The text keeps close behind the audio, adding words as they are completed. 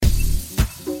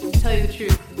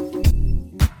truth.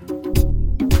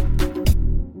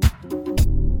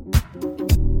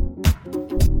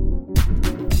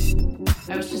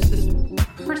 I was just this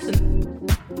person.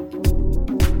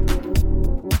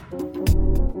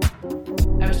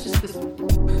 I was just this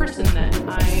person that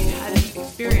I hadn't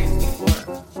experienced before.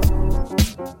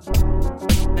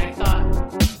 And I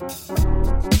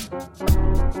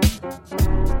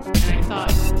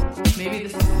thought, maybe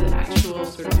this is the actual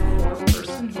sort of core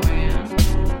person who I am.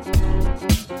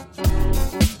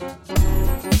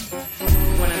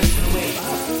 When I'm on the way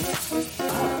up.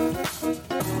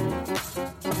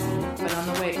 But on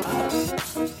the way up.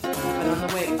 But on the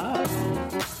way up.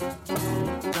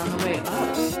 But on the way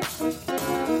up.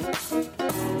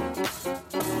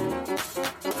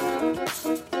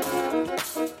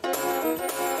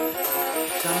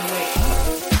 But on the way up.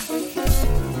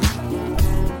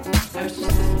 I was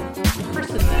just this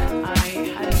person that I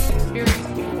hadn't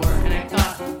experienced before, and I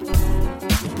thought,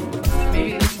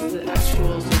 maybe this is the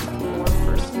actual sort of core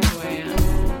person who I am.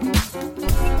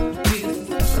 Maybe this is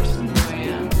the person who I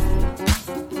am.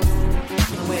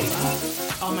 On the way up,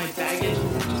 all my baggage is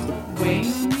just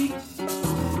weighing on me.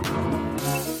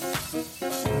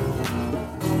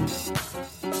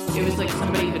 It was like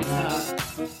somebody had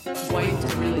wiped a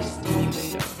really steamy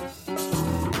window.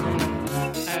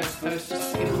 And I was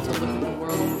just able to look at the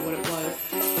world for what it was.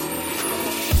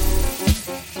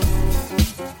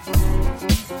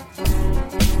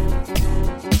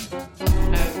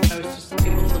 I was just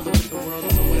able to look at the world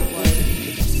for what it was.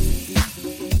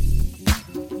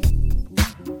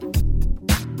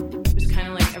 It was kind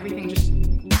of like everything just...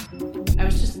 I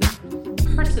was just this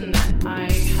person that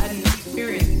I hadn't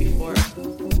experienced before.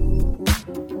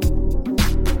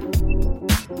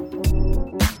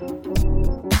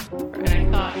 And I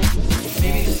thought,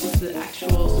 maybe this is the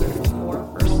actual sort of core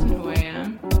person who I am.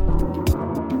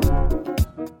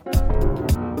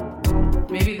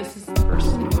 Maybe this is the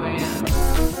person who I am.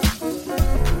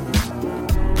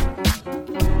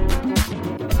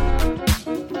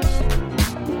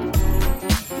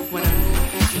 When I'm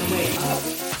on the way up,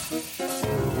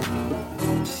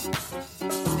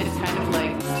 it's kind of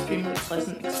like an extremely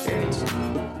pleasant experience.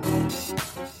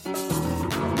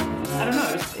 I don't know,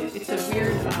 it's a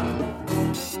weird,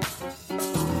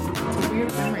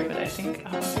 memory, but I think I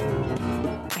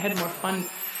had more fun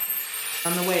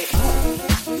on the way up.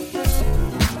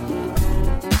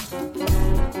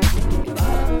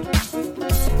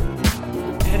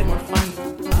 I had more fun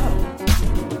up.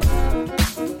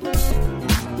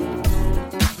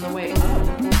 On the way up.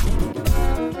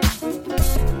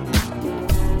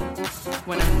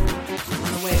 When I'm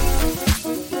on the way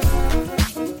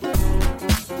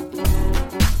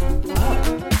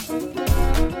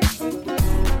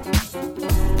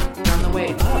on the way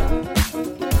up.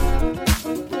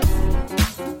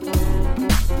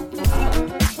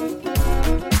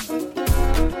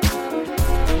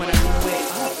 When I'm on the way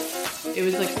up, it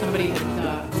was like somebody had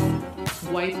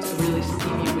wiped a really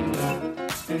steamy window,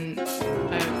 and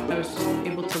I was just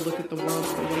able to look at the world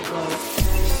for what it was.